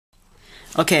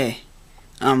Okay,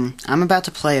 I'm about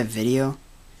to play a video,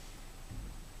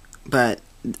 but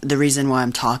the reason why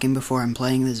I'm talking before I'm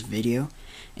playing this video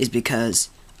is because,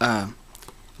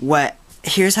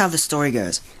 here's how the story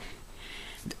goes.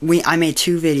 I made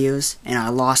 2 videos, and I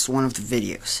lost one of the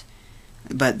videos,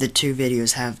 but the 2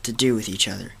 videos have to do with each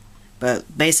other.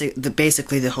 But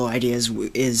basically the whole idea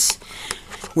is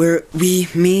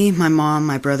me, my mom,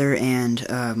 my brother, and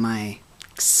my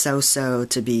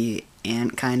so-to-be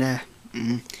aunt, kinda,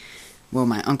 well,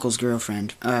 my uncle's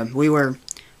girlfriend. We were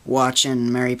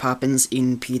watching Mary Poppins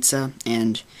eating pizza,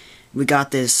 and we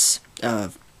got this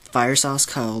fire sauce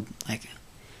called, like,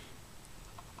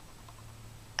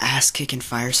 ass-kicking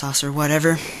fire sauce or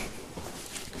whatever.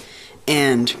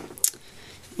 And,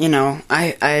 you know,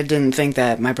 I didn't think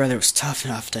that my brother was tough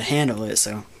enough to handle it,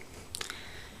 so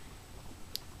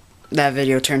that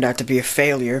video turned out to be a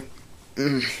failure.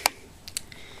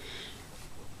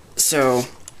 So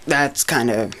that's kind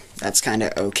of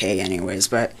okay anyways,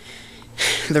 but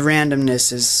the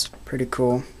randomness is pretty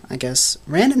cool, I guess.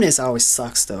 Randomness always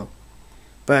sucks though,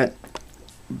 but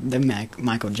the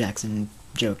Michael Jackson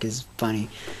joke is funny,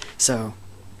 so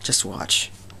just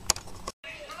watch.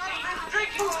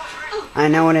 I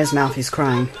know in his mouth he's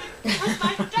crying. Are you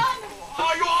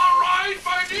alright,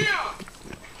 my dear?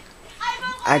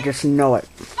 I just know it.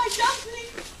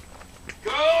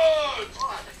 Good!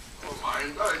 Don't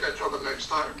mind, I'll get trouble next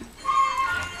time.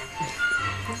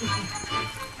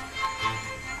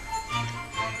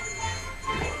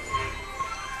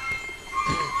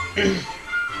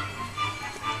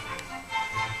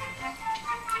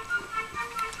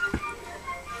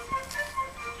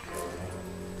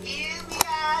 Here we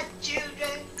are,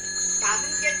 children. Come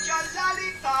and get your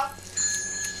lollipop.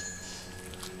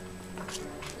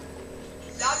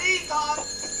 Lollipop.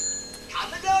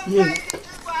 Come along, Yeah. right into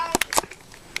one.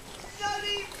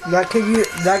 Lollipop.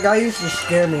 That guy used to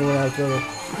scare me when I was little.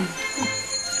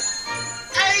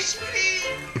 Ice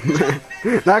cream.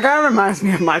 That guy reminds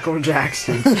me of Michael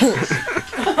Jackson.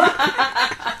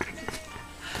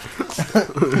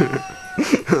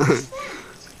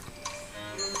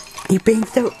 You're being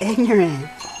so ignorant.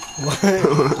 Children.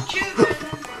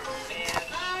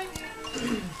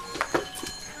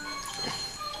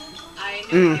 I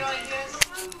know you're here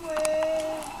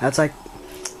somewhere. That's like,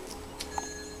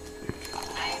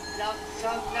 I love so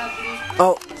lovely.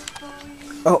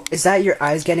 oh, is that your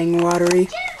eyes getting watery?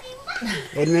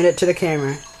 Admit it to the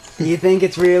camera. You think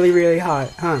it's really, really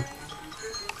hot, huh?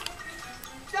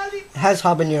 Lollipop. It has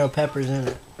habanero peppers in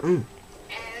it. And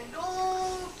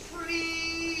all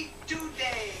free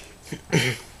today.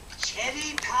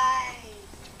 Cherry pie,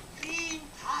 cream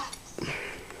puffs,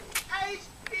 ice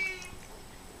cream,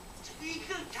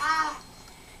 twinkle tarts.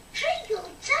 Twinkle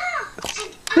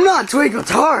tarts? Not Twinkle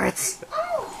Tarts!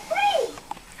 Oh, wait!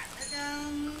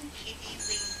 Kitty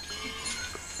Winkies.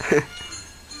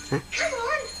 Come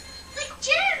on, but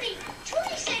Jeremy,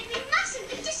 Trudy said we mustn't.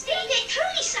 We just need to get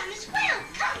Trudy some as well.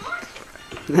 Come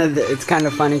on. It's kind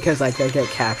of funny because, like, they get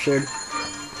captured.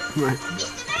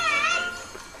 Mr. Man!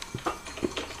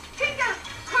 Twinkle,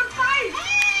 come fight!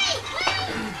 Hey, wait!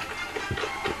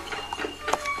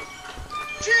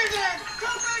 Children,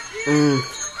 come back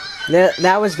here!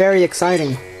 That was very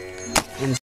exciting.